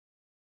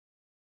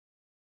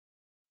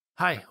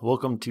Hi,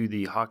 welcome to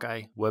the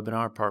Hawkeye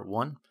webinar part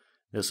 1.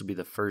 This will be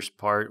the first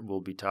part. We'll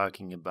be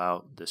talking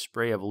about the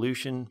spray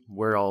evolution,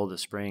 where all the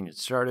spraying had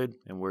started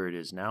and where it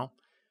is now,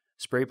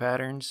 spray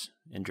patterns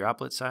and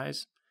droplet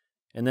size,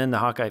 and then the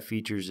Hawkeye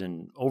features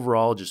and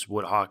overall just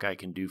what Hawkeye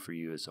can do for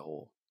you as a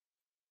whole.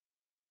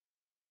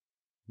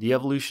 The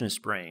evolution of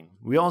spraying.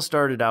 We all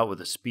started out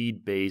with a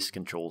speed-based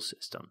control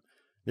system.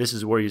 This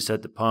is where you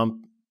set the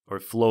pump or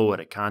flow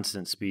at a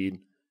constant speed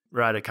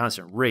or at a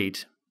constant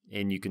rate,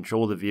 and you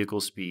control the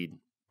vehicle speed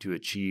to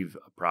achieve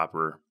a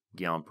proper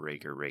gallon per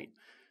acre rate.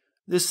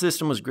 This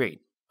system was great.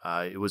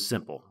 It was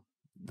simple.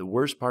 The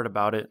worst part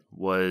about it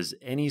was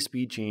any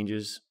speed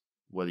changes,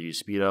 whether you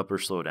speed up or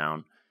slow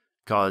down,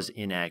 cause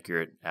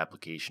inaccurate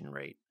application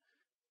rate.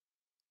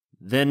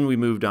 Then we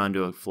moved on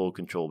to a flow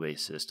control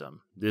based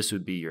system. This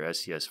would be your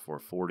SCS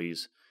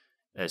 440s,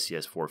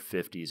 SCS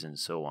 450s, and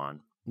so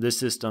on. This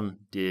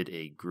system did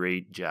a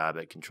great job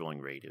at controlling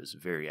rate. It was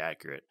very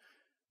accurate.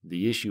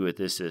 The issue with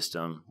this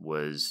system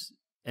was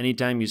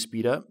anytime you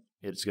speed up,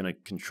 it's going to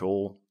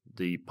control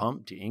the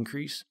pump to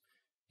increase,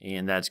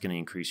 and that's going to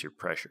increase your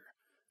pressure,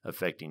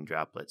 affecting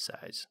droplet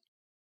size.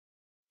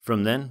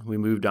 From then, we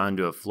moved on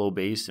to a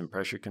flow-based and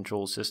pressure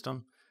control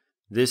system.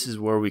 This is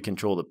where we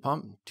control the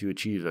pump to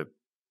achieve a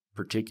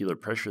particular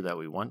pressure that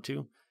we want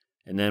to,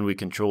 and then we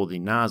control the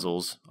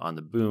nozzles on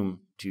the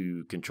boom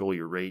to control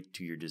your rate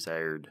to your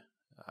desired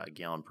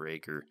gallon per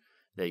acre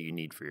that you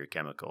need for your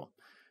chemical.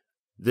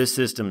 This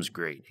system's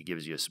great. It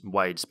gives you a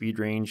wide speed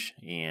range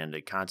and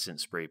a constant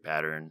spray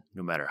pattern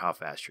no matter how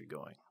fast you're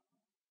going.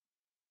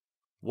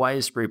 Why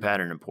is spray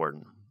pattern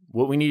important?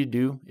 What we need to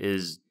do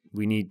is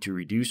we need to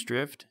reduce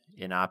drift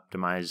and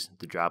optimize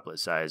the droplet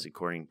size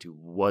according to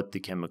what the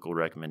chemical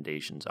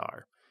recommendations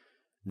are.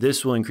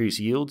 This will increase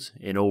yields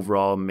and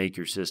overall make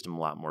your system a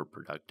lot more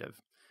productive.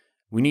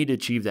 We need to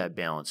achieve that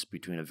balance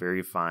between a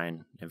very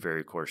fine and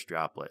very coarse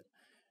droplet.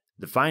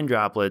 The fine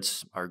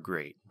droplets are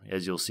great.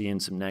 As you'll see in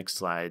some next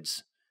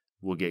slides,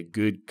 we'll get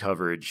good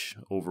coverage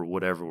over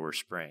whatever we're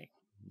spraying.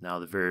 Now,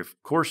 the very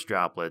coarse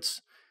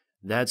droplets,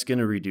 that's going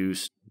to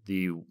reduce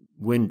the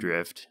wind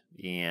drift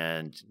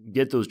and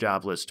get those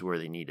droplets to where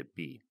they need to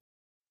be.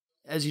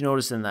 As you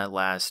notice in that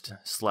last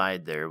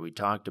slide there, we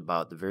talked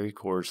about the very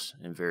coarse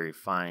and very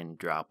fine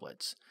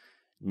droplets.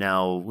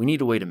 Now, we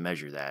need a way to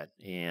measure that,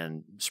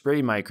 and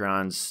spray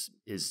microns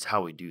is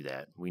how we do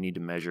that. We need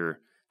to measure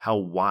how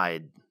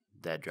wide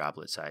that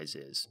droplet size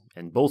is,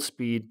 and both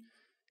speed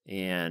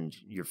and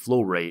your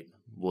flow rate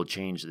will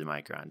change the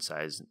micron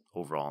size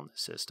overall in the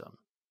system.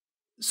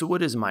 So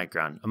what is a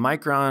micron? A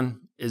micron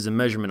is a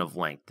measurement of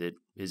length that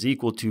is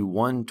equal to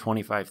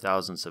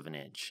 1/25,000th of an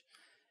inch,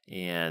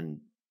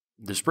 and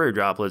the sprayer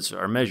droplets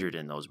are measured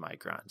in those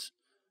microns.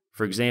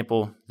 For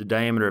example, the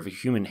diameter of a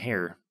human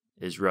hair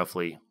is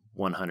roughly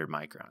 100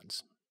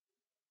 microns.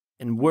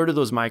 And where do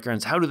those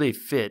microns, how do they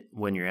fit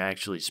when you're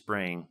actually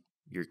spraying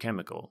your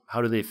chemical?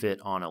 How do they fit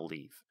on a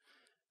leaf?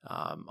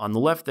 On the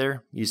left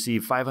there, you see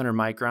 500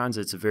 microns.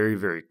 It's a very,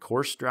 very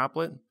coarse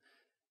droplet,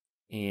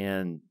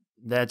 and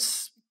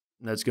that's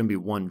going to be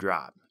one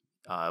drop.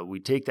 We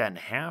take that in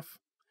half.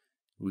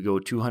 We go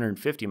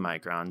 250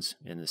 microns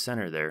in the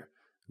center there.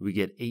 We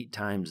get 8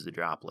 times the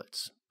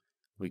droplets.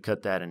 We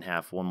cut that in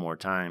half one more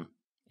time,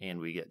 and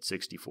we get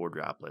 64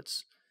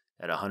 droplets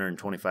at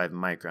 125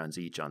 microns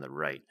each on the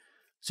right.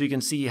 So you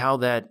can see how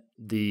that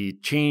the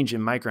change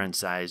in micron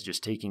size,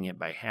 just taking it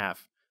by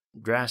half,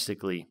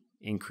 drastically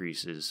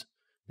increases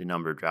the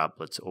number of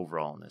droplets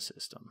overall in the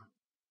system.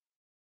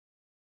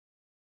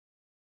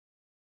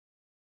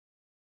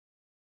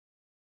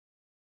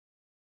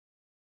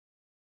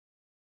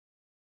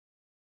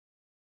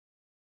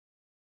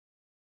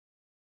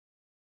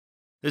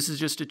 This is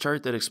just a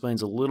chart that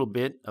explains a little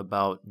bit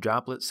about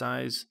droplet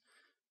size,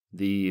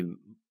 the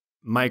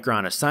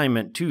micron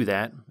assignment to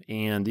that,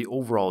 and the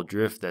overall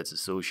drift that's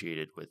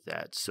associated with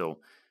that.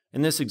 So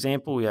in this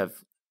example, we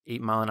have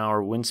 8 mile an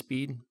hour wind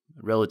speed,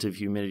 relative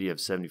humidity of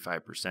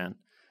 75%.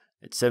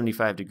 It's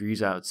 75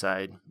 degrees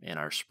outside, and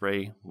our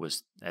spray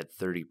was at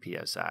 30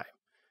 psi.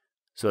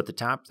 So at the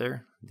top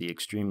there, the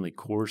extremely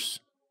coarse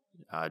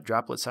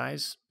droplet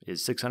size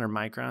is 600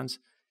 microns,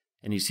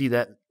 and you see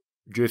that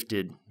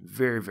drifted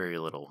very, very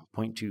little,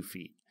 0.2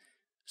 feet.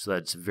 So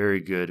that's very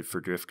good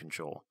for drift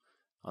control.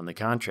 On the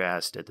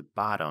contrast, at the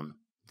bottom,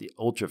 the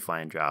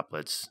ultrafine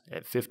droplets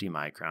at 50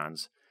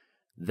 microns,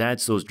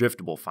 that's those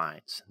driftable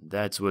fines.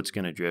 That's what's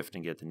going to drift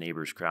and get the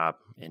neighbor's crop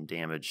and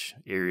damage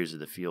areas of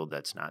the field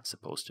that's not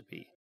supposed to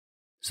be.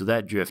 So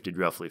that drifted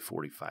roughly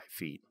 45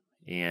 feet.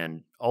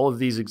 And all of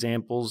these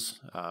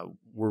examples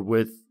were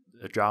with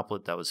a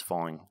droplet that was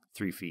falling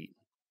 3 feet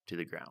to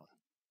the ground.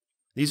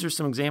 These are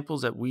some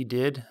examples that we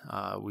did.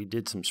 We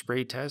did some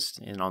spray tests,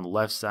 and on the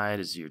left side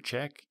is your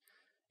check,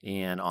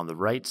 and on the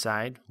right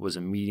side was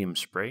a medium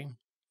spray.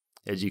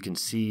 As you can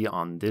see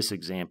on this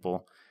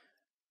example,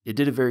 it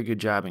did a very good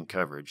job in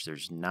coverage.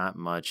 There's not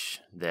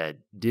much that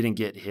didn't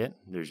get hit.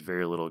 There's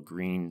very little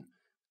green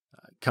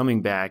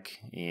coming back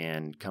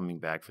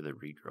for the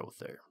regrowth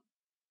there.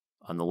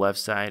 On the left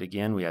side,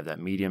 again, we have that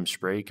medium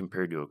spray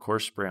compared to a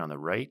coarse spray on the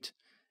right.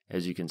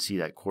 As you can see,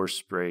 that coarse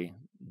spray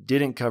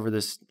didn't cover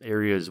this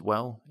area as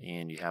well,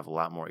 and you have a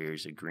lot more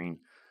areas of green,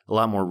 a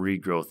lot more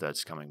regrowth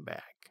that's coming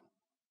back.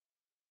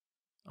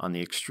 On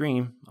the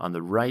extreme, on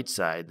the right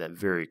side, that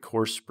very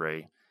coarse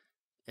spray,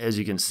 as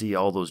you can see,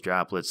 all those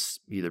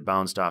droplets either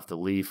bounced off the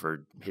leaf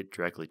or hit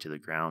directly to the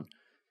ground.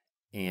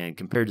 And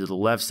compared to the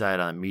left side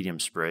on the medium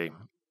spray,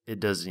 it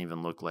doesn't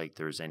even look like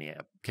there's any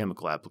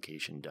chemical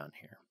application done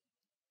here.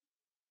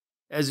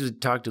 As we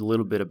talked a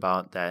little bit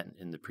about that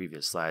in the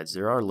previous slides,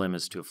 there are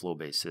limits to a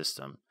flow-based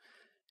system,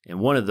 and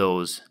one of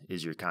those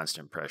is your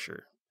constant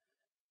pressure.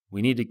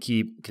 We need to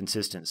keep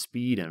consistent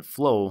speed and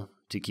flow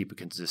to keep a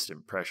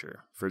consistent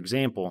pressure. For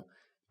example,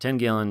 10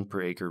 gallon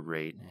per acre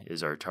rate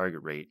is our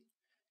target rate,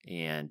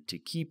 and to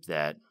keep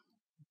that,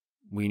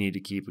 we need to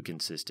keep a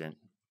consistent,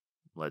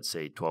 let's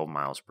say 12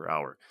 miles per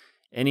hour.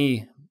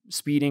 Any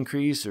speed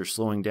increase or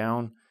slowing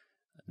down,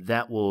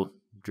 that will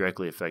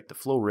directly affect the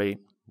flow rate,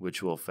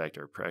 which will affect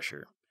our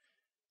pressure.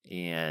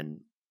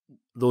 And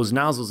those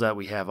nozzles that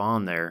we have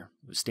on there,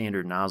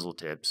 standard nozzle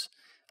tips,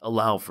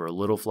 allow for a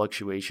little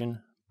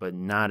fluctuation, but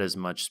not as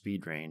much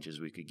speed range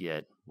as we could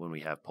get when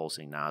we have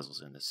pulsing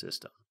nozzles in the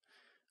system.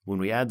 When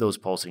we add those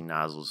pulsing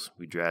nozzles,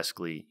 we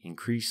drastically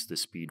increase the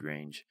speed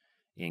range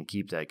and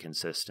keep that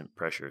consistent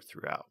pressure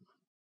throughout.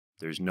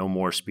 There's no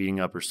more speeding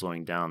up or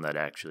slowing down that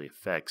actually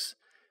affects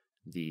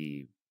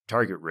the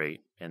target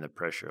rate and the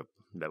pressure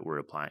that we're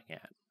applying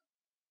at.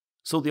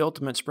 So the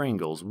ultimate spraying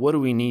goals, what do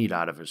we need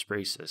out of a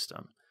spray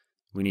system?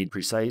 We need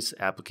precise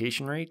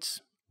application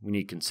rates. We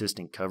need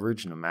consistent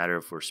coverage no matter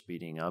if we're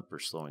speeding up or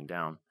slowing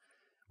down.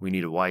 We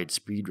need a wide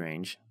speed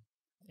range.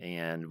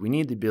 And we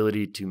need the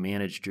ability to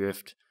manage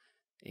drift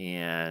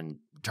and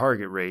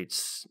target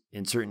rates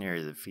in certain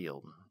areas of the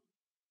field.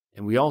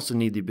 And we also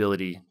need the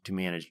ability to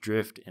manage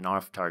drift and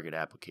off-target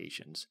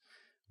applications.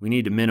 We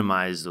need to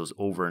minimize those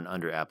over and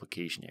under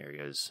application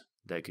areas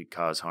that could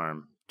cause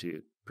harm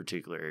to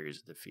particular areas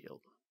of the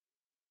field.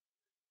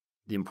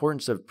 The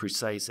importance of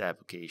precise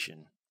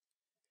application.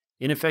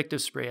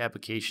 Ineffective spray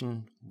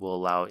application will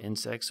allow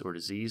insects or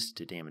disease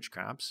to damage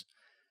crops.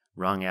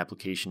 Wrong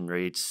application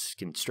rates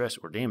can stress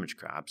or damage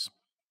crops.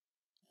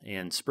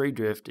 And spray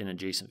drift in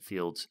adjacent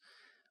fields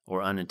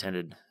or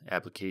unintended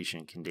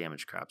application can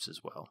damage crops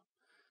as well.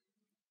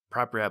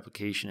 Proper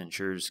application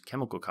ensures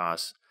chemical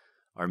costs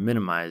are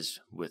minimized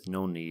with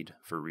no need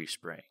for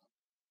respraying.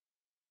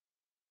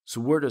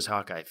 So where does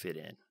Hawkeye fit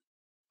in?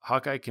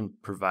 Hawkeye can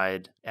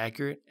provide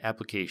accurate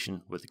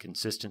application with a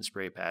consistent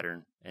spray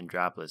pattern and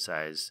droplet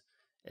size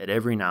at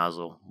every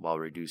nozzle while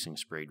reducing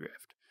spray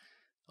drift.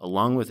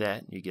 Along with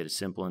that, you get a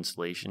simple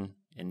installation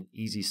and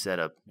easy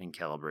setup and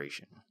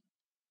calibration.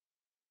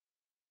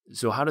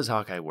 So how does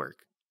Hawkeye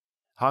work?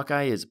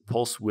 Hawkeye is a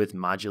pulse width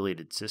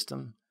modulated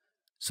system,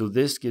 so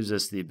this gives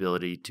us the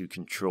ability to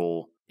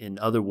control in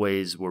other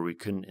ways where we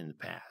couldn't in the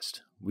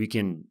past. We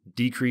can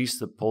decrease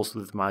the pulse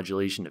width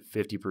modulation to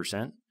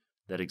 50%,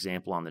 that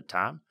example on the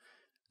top.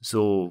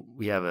 So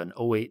we have an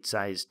 0.8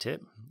 size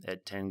tip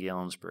at 10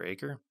 gallons per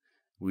acre.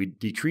 We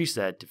decrease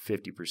that to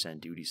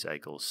 50% duty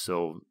cycles.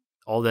 So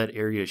all that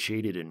area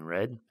shaded in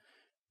red,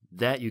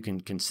 that you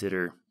can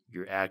consider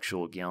your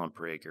actual gallon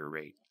per acre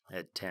rate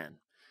at 10.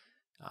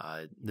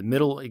 The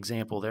middle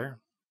example there,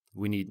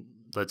 we need,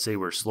 let's say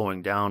we're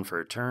slowing down for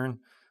a turn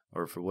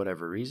or for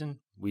whatever reason,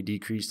 we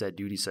decrease that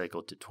duty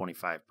cycle to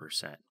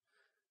 25%.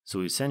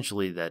 So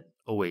essentially that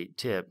 0.8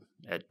 tip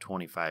at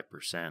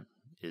 25%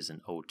 is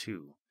an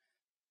 0.2.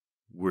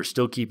 We're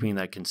still keeping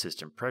that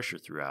consistent pressure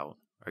throughout,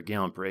 our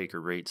gallon per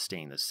acre rate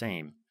staying the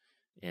same,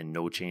 and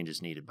no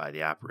changes needed by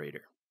the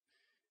operator.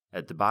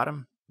 At the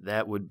bottom,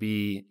 that would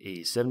be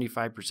a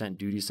 75%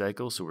 duty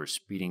cycle, so we're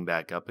speeding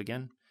back up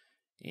again,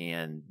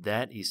 and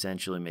that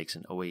essentially makes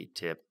an 0.8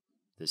 tip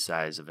the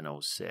size of an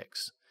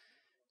 0.6.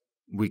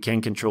 We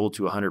can control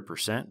to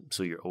 100%,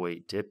 so your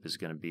 0.8 tip is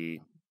going to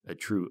be a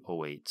true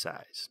 0.8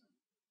 size.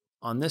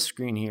 On this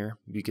screen here,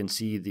 you can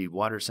see the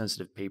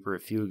water-sensitive paper, a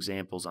few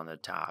examples on the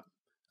top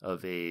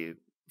of a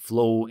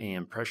flow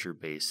and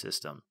pressure-based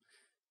system.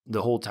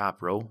 The whole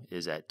top row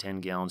is at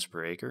 10 gallons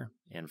per acre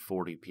and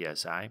 40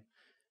 psi,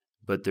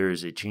 but there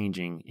is a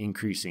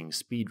increasing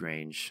speed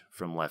range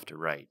from left to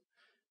right.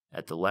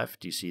 At the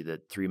left, you see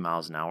that 3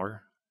 miles an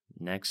hour.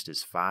 Next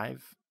is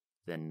 5,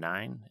 then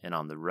 9, and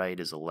on the right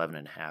is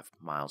 11.5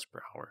 miles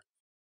per hour.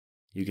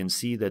 You can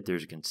see that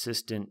there's a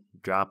consistent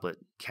droplet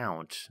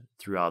count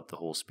throughout the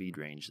whole speed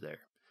range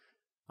there.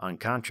 On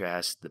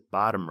contrast, the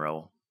bottom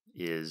row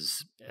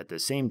is at the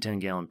same 10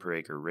 gallon per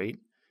acre rate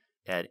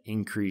at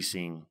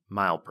increasing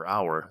mile per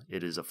hour.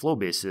 It is a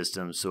flow-based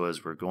system, so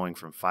as we're going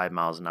from 5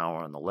 miles an hour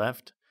on the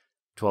left,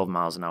 12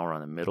 miles an hour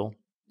on the middle,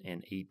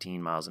 and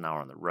 18 miles an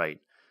hour on the right,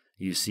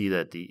 you see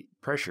that the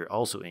pressure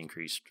also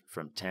increased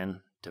from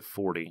 10 to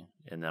 40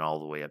 and then all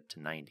the way up to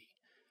 90.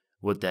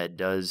 What that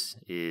does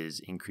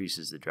is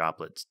increases the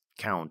droplet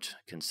count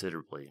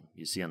considerably.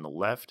 You see on the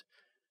left,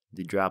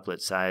 the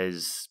droplet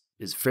size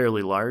is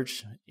fairly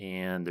large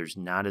and there's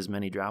not as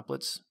many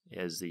droplets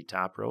as the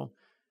top row.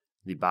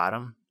 The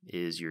bottom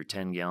is your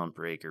 10 gallon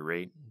per acre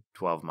rate,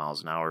 12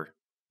 miles an hour,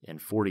 and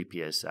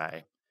 40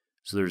 psi,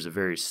 So there's a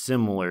very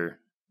similar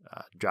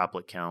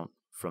droplet count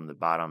from the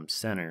bottom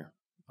center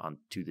on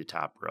to the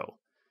top row.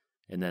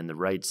 And then the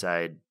right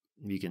side,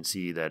 you can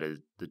see that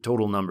the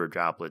total number of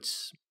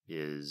droplets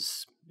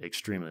is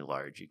extremely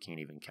large. You can't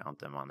even count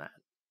them on that.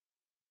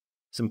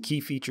 Some key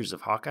features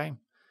of Hawkeye.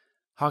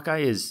 Hawkeye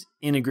is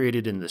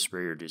integrated in the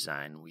sprayer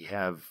design. We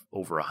have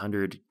over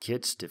 100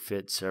 kits to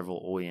fit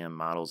several OEM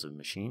models of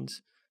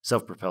machines,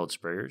 self-propelled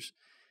sprayers,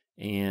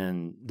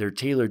 and they're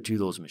tailored to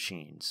those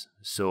machines.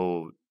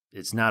 So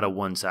it's not a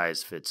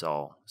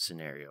one-size-fits-all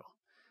scenario.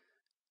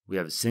 We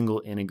have a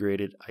single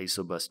integrated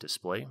isobus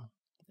display,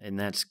 and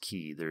that's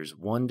key. There's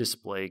one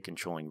display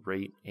controlling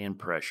rate and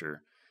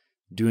pressure.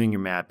 Doing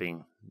your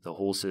mapping, the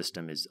whole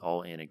system is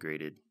all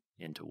integrated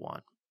into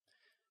one.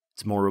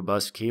 It's more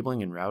robust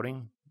cabling and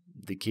routing.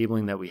 The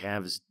cabling that we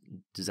have is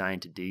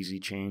designed to daisy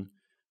chain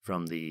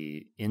from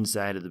the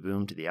inside of the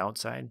boom to the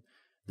outside.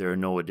 There are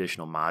no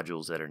additional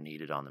modules that are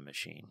needed on the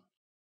machine.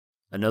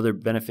 Another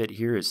benefit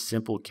here is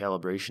simple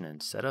calibration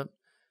and setup.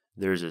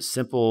 There's a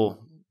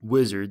simple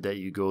wizard that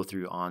you go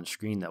through on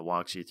screen that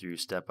walks you through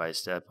step by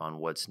step on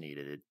what's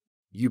needed.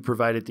 You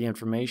provided the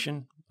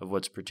information of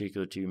what's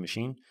particular to your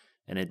machine,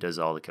 and it does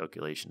all the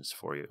calculations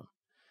for you.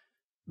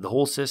 The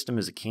whole system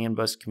is a CAN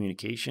bus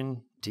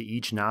communication to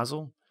each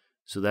nozzle,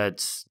 so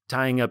that's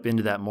tying up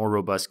into that more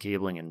robust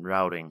cabling and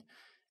routing.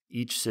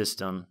 Each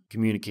system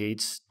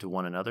communicates to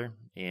one another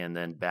and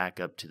then back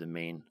up to the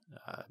main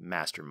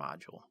master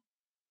module.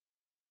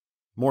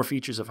 More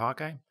features of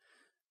Hawkeye.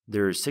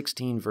 There are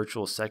 16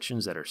 virtual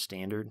sections that are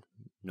standard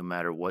no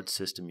matter what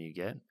system you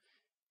get.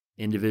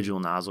 Individual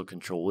nozzle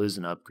control is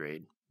an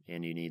upgrade,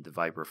 and you need the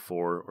Viper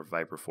 4 or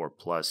Viper 4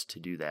 Plus to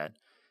do that,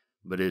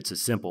 but it's a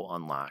simple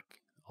unlock.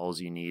 All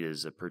you need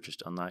is a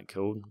purchased unlock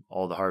code.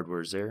 All the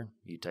hardware is there.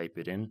 You type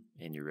it in,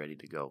 and you're ready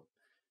to go.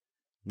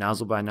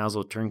 Nozzle by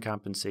nozzle turn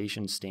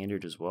compensation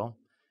standard as well.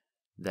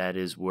 That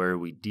is where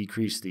we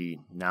decrease the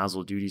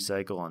nozzle duty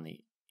cycle on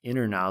the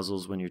inner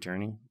nozzles when you're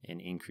turning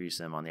and increase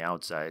them on the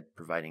outside,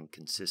 providing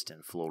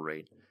consistent flow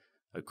rate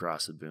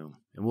across the boom.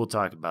 And we'll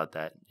talk about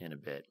that in a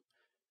bit.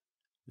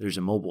 There's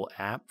a mobile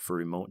app for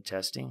remote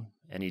testing.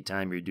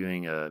 Anytime you're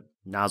doing a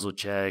nozzle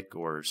check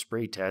or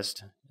spray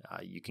test,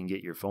 you can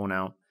get your phone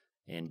out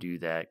and do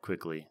that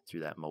quickly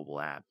through that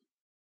mobile app.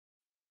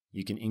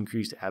 You can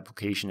increase the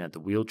application at the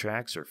wheel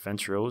tracks or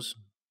fence rows.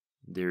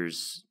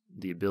 There's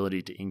the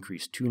ability to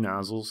increase 2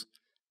 nozzles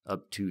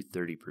up to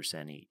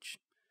 30% each.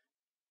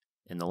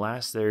 And the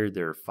last there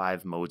are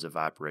 5 modes of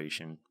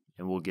operation,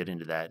 and we'll get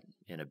into that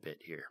in a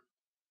bit here.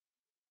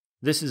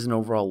 This is an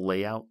overall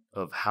layout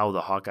of how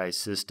the Hawkeye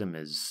system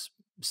is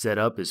set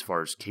up as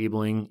far as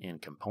cabling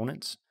and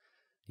components.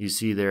 You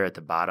see there at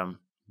the bottom,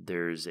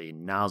 there's a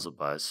nozzle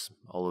bus.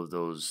 All of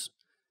those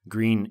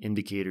green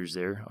indicators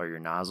there are your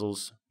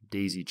nozzles,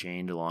 daisy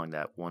chained along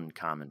that one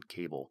common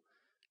cable,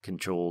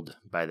 controlled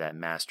by that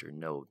master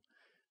node.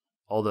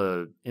 All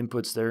the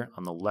inputs there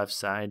on the left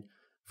side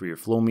for your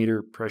flow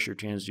meter, pressure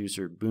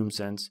transducer, boom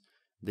sense,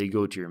 they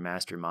go to your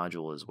master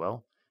module as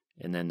well.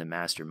 And then the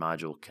master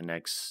module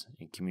connects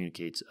and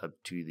communicates up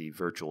to the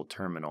virtual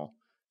terminal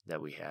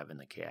that we have in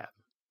the cab.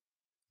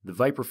 The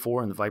Viper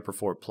 4 and the Viper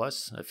 4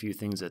 Plus, a few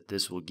things that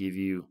this will give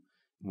you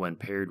when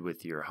paired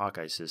with your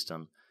Hawkeye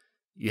system.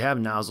 You have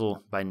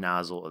nozzle by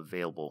nozzle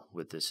available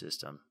with this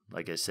system.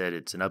 Like I said,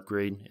 it's an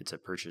upgrade. It's a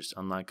purchased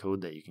unlock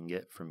code that you can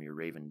get from your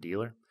Raven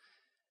dealer.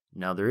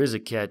 Now there is a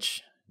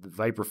catch. The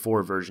Viper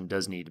 4 version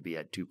does need to be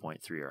at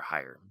 2.3 or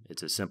higher.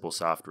 It's a simple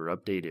software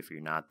update if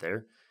you're not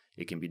there.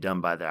 It can be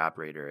done by the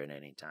operator at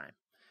any time.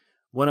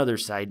 One other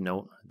side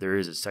note, there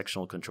is a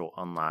sectional control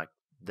unlock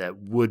that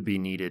would be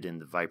needed in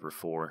the Viper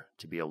 4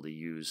 to be able to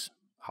use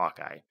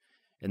Hawkeye.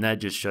 And that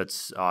just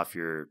shuts off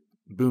your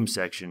boom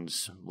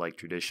sections like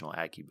traditional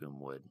AccuBoom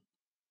would.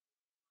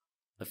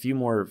 A few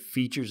more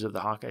features of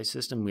the Hawkeye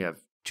system. We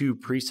have 2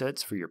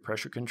 presets for your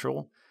pressure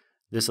control.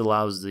 This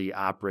allows the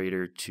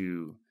operator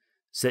to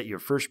set your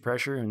first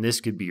pressure, and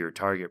this could be your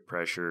target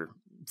pressure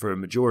for a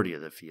majority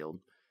of the field.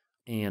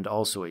 And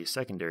also a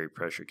secondary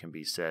pressure can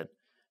be set.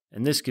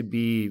 And this could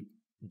be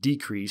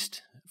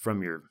decreased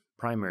from your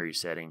primary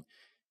setting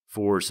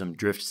for some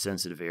drift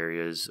sensitive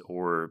areas,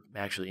 or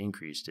actually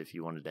increased if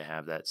you wanted to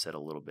have that set a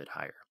little bit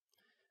higher.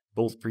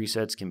 Both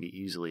presets can be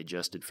easily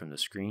adjusted from the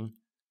screen,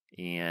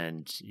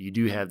 and you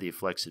do have the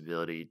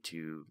flexibility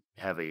to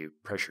have a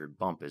pressure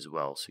bump as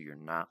well, so you're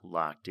not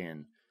locked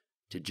in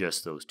to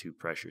just those 2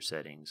 pressure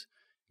settings.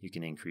 You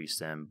can increase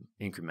them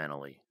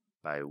incrementally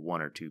by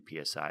 1 or 2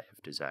 psi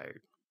if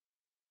desired.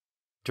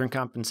 Turn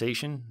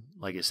compensation,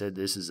 like I said,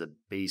 this is a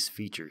base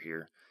feature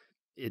here.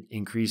 It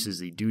increases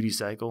the duty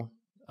cycle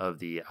of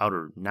the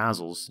outer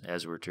nozzles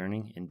as we're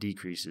turning and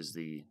decreases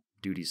the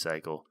duty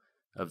cycle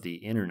of the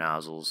inner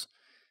nozzles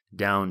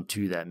down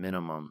to that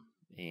minimum,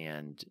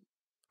 and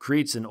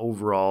creates an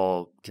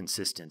overall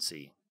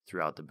consistency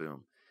throughout the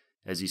boom.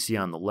 As you see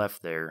on the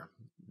left there,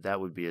 that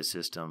would be a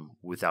system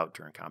without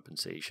turn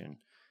compensation,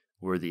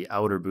 where the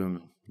outer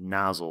boom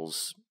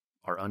nozzles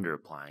are under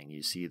applying.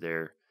 You see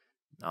there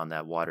on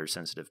that water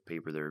sensitive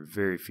paper, there are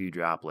very few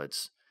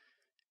droplets,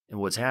 And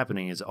what's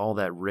happening is all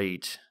that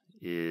rate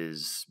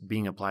is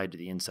being applied to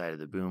the inside of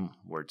the boom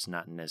where it's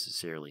not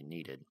necessarily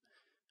needed.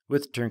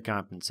 With turn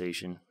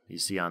compensation, you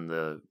see on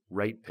the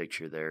right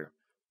picture there,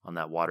 on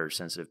that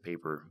water-sensitive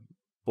paper,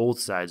 both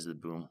sides of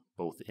the boom,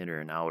 both inner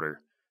and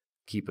outer,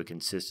 keep a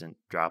consistent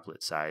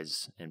droplet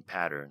size and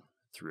pattern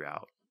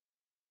throughout.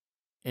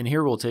 And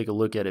here we'll take a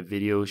look at a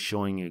video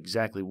showing you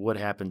exactly what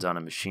happens on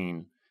a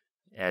machine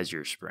as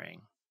you're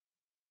spraying.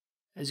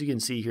 As you can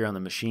see here on the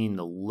machine,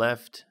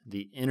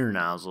 the inner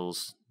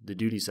nozzles, the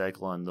duty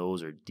cycle on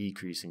those are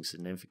decreasing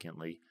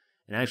significantly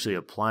and actually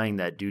applying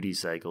that duty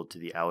cycle to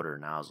the outer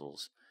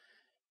nozzles.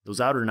 Those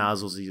outer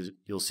nozzles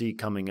you'll see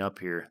coming up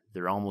here,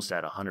 they're almost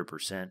at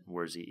 100%,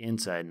 whereas the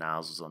inside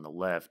nozzles on the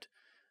left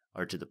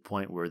are to the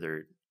point where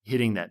they're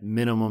hitting that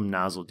minimum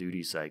nozzle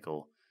duty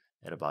cycle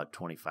at about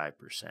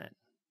 25%.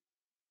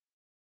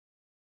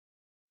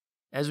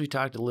 As we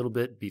talked a little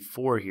bit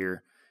before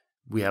here,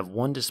 we have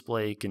one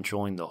display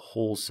controlling the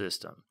whole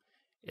system,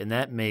 and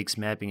that makes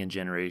mapping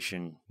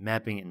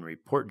and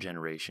report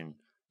generation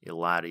a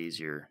lot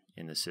easier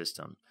in the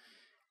system.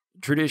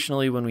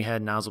 Traditionally, when we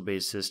had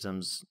nozzle-based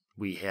systems,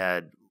 we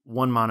had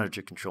one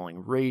monitor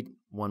controlling rate,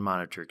 one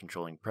monitor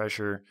controlling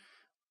pressure.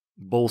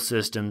 Both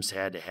systems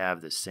had to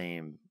have the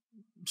same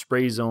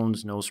spray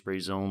zones, no spray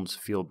zones,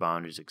 field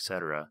boundaries,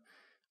 etc.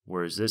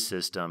 Whereas this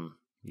system,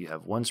 you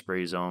have one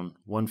spray zone,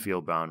 one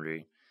field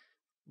boundary.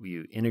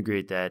 You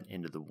integrate that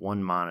into the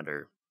one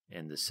monitor,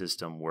 and the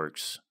system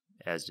works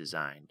as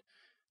designed.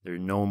 There's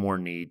no more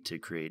need to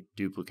create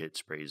duplicate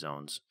spray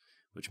zones,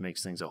 which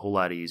makes things a whole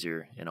lot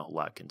easier and a whole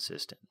lot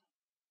consistent.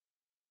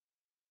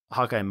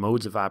 Hawkeye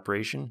modes of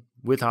operation.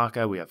 With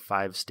Hawkeye, we have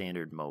 5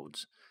 standard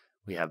modes.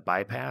 We have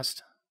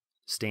bypassed,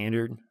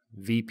 standard,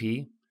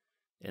 VP,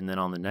 and then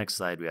on the next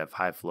slide we have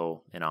high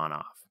flow and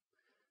on-off.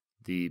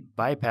 The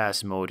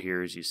bypass mode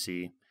here, as you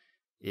see,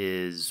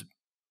 is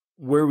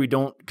where we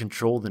don't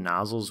control the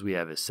nozzles. We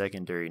have a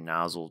secondary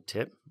nozzle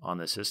tip on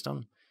the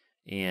system,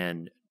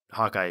 and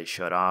Hawkeye is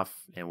shut off,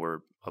 and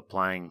we're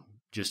applying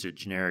just a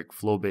generic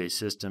flow-based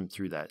system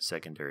through that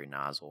secondary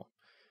nozzle.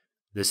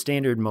 The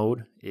standard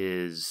mode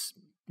is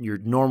your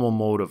normal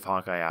mode of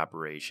Hawkeye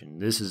operation.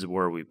 This is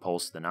where we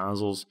pulse the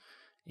nozzles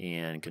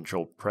and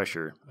control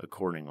pressure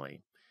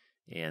accordingly.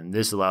 And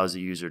this allows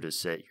the user to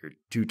set your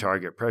 2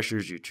 target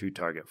pressures, your 2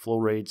 target flow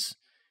rates,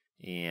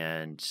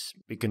 and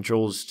it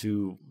controls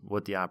to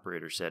what the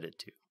operator set it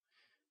to.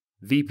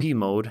 VP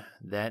mode,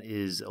 that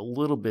is a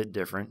little bit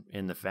different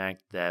in the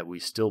fact that we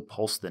still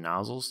pulse the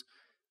nozzles,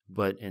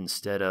 but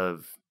instead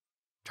of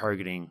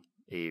targeting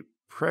a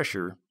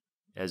pressure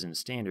as in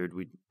standard,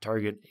 we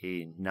target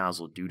a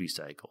nozzle duty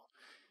cycle.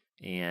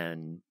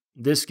 And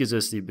this gives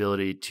us the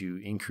ability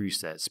to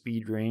increase that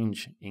speed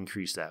range,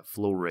 increase that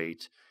flow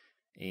rate,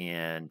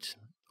 and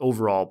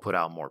overall put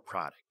out more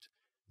product.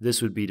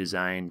 This would be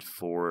designed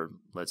for,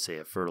 let's say,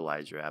 a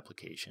fertilizer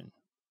application.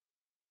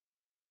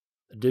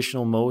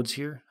 Additional modes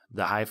here,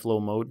 the high flow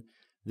mode.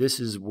 This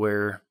is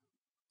where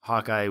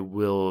Hawkeye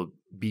will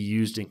be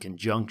used in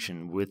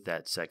conjunction with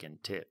that second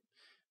tip.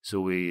 So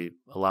we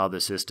allow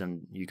the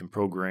system, you can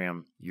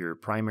program your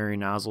primary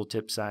nozzle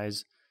tip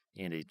size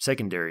and a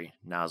secondary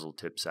nozzle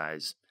tip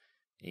size,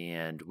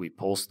 and we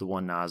pulse the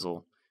one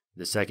nozzle.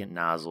 The second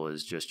nozzle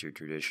is just your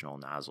traditional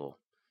nozzle.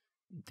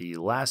 The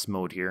last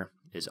mode here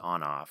is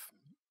on-off.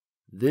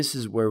 This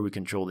is where we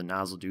control the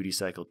nozzle duty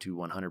cycle to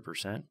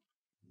 100%.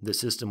 The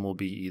system will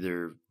be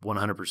either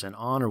 100%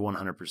 on or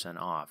 100%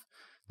 off.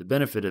 The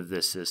benefit of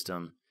this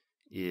system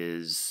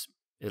is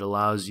it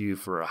allows you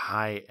for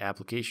high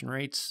application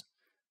rates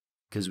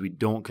because we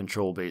don't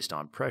control based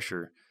on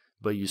pressure,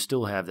 but you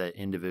still have that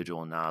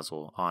individual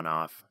nozzle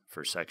on-off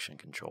for section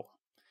control.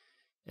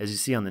 As you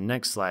see on the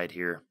next slide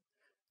here,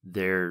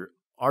 there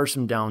are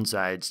some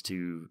downsides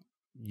to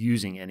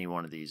using any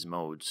one of these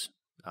modes.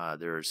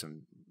 There are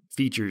some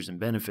features and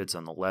benefits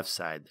on the left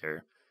side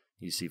there.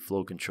 You see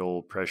flow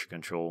control, pressure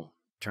control,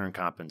 turn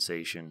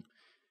compensation,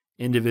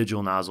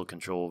 individual nozzle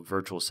control,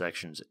 virtual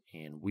sections,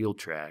 and wheel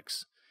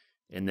tracks,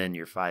 and then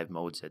your 5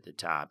 modes at the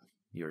top,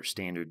 your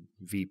standard,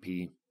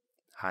 VP,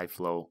 high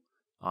flow,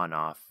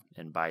 on-off,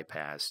 and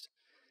bypassed.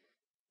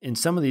 In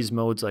some of these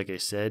modes, like I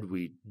said,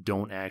 we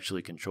don't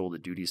actually control the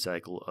duty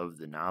cycle of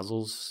the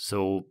nozzles,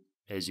 so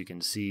as you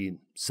can see,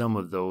 some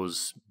of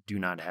those do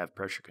not have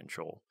pressure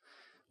control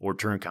or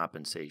turn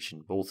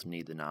compensation. Both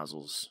need the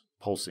nozzles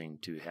pulsing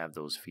to have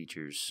those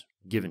features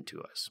given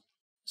to us.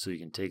 So you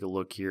can take a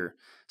look here.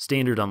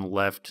 Standard on the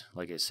left,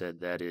 like I said,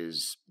 that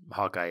is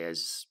Hawkeye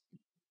as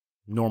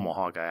normal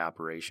Hawkeye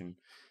operation.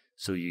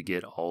 So you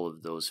get all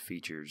of those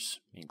features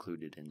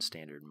included in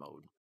standard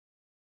mode.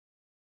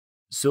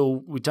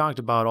 So we talked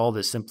about all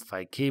the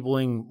simplified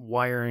cabling,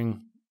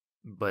 wiring,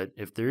 but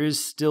if there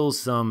is still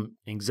some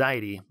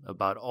anxiety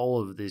about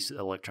all of this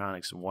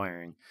electronics and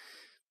wiring,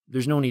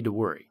 there's no need to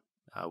worry.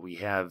 We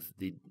have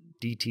the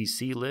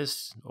DTC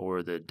list,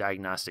 or the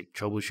diagnostic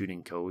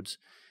troubleshooting codes,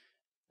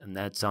 and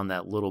that's on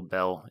that little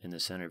bell in the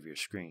center of your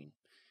screen.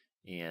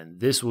 And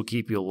this will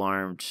keep you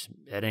alarmed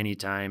at any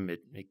time.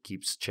 It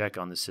keeps check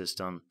on the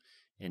system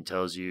and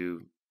tells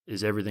you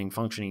is everything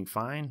functioning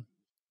fine?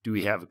 Do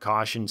we have a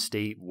caution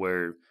state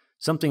where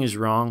something is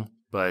wrong,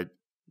 but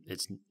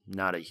it's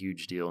not a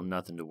huge deal,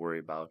 nothing to worry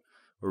about?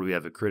 Or do we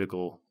have a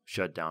critical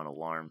shutdown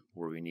alarm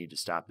where we need to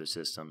stop the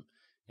system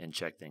and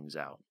check things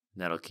out?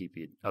 And that'll keep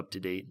you up to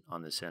date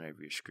on the center of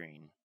your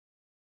screen.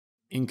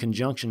 In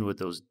conjunction with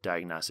those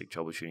diagnostic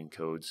troubleshooting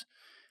codes,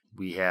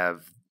 we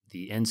have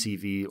the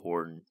NCV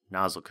or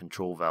nozzle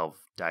control valve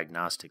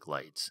diagnostic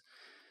lights.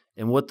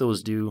 And what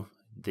those do,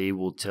 they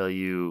will tell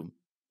you,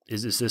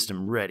 is the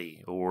system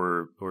ready,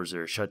 or is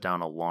there a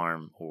shutdown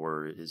alarm,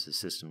 or is the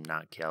system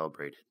not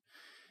calibrated?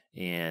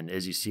 And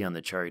as you see on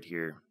the chart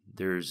here,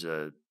 there's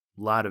a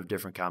lot of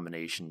different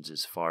combinations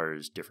as far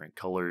as different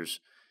colors,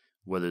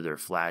 whether they're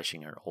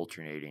flashing or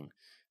alternating,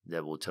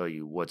 that will tell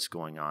you what's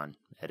going on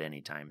at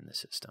any time in the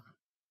system.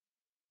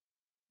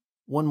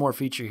 One more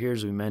feature here,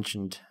 as we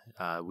mentioned,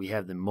 we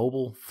have the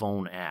mobile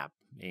phone app.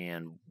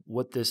 And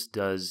what this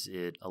does,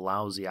 it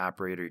allows the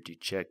operator to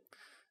check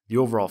the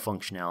overall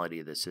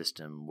functionality of the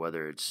system,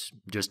 whether it's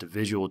just a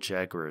visual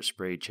check or a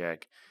spray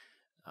check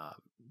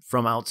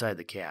from outside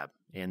the cab.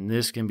 And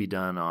this can be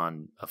done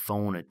on a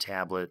phone, a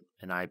tablet,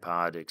 an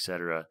iPod,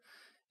 etc.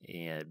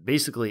 And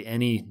basically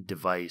any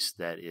device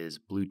that is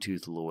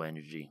Bluetooth Low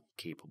Energy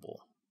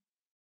capable.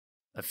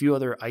 A few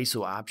other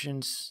ISO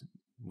options.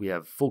 We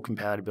have full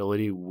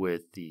compatibility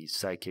with the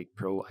Sidekick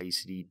Pro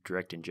ICD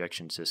direct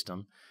injection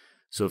system.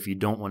 So if you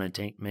don't want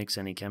to mix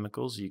any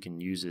chemicals, you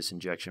can use this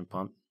injection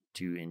pump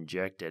to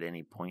inject at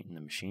any point in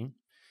the machine.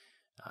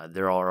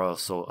 There are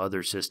also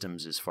other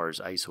systems as far as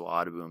ISO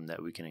auto boom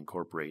that we can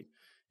incorporate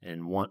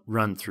and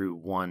run through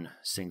one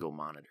single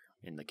monitor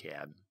in the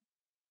cab.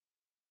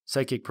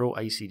 Sidekick Pro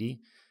ICD,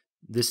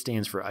 this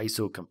stands for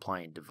ISO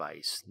compliant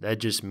device. That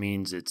just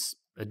means it's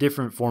a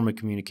different form of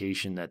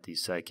communication that the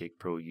Sidekick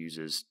Pro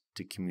uses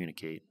to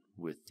communicate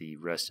with the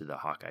rest of the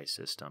Hawkeye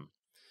system.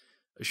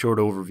 A short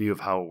overview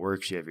of how it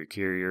works: you have your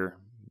carrier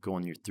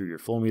going through your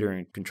flow meter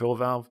and control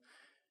valve.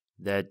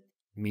 That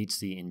meets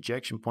the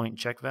injection point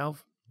check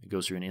valve. It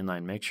goes through an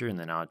inline mixture and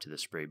then out to the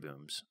spray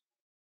booms.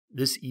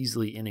 This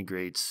easily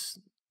integrates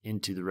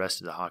into the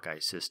rest of the Hawkeye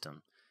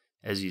system.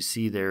 As you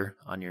see there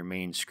on your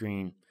main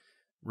screen,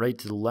 right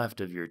to the left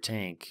of your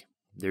tank,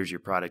 there's your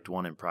product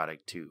 1 and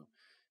product 2.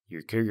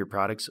 Your carrier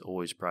products,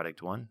 always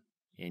product 1,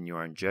 and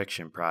your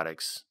injection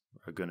products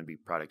are going to be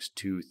products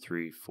 2,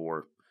 3,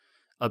 4,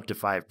 up to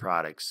 5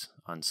 products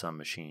on some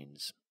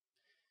machines.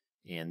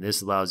 And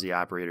this allows the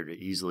operator to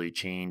easily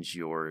change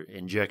your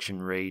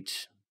injection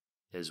rate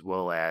as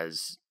well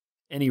as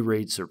any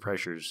rates or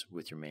pressures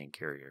with your main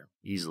carrier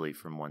easily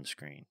from one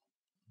screen.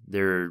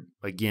 There,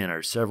 again,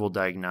 are several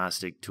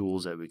diagnostic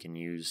tools that we can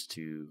use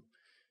to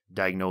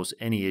diagnose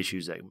any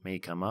issues that may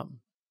come up.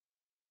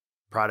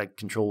 Product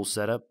control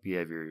setup, you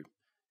have your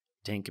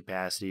tank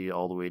capacity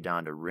all the way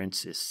down to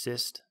rinse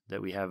assist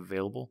that we have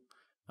available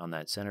on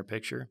that center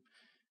picture.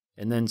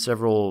 And then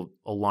several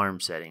alarm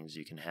settings.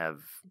 You can have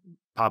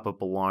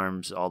pop-up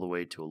alarms all the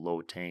way to a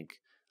low tank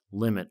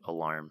limit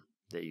alarm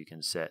that you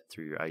can set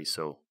through your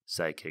ISO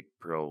Sidekick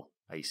Pro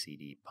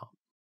ICD pump.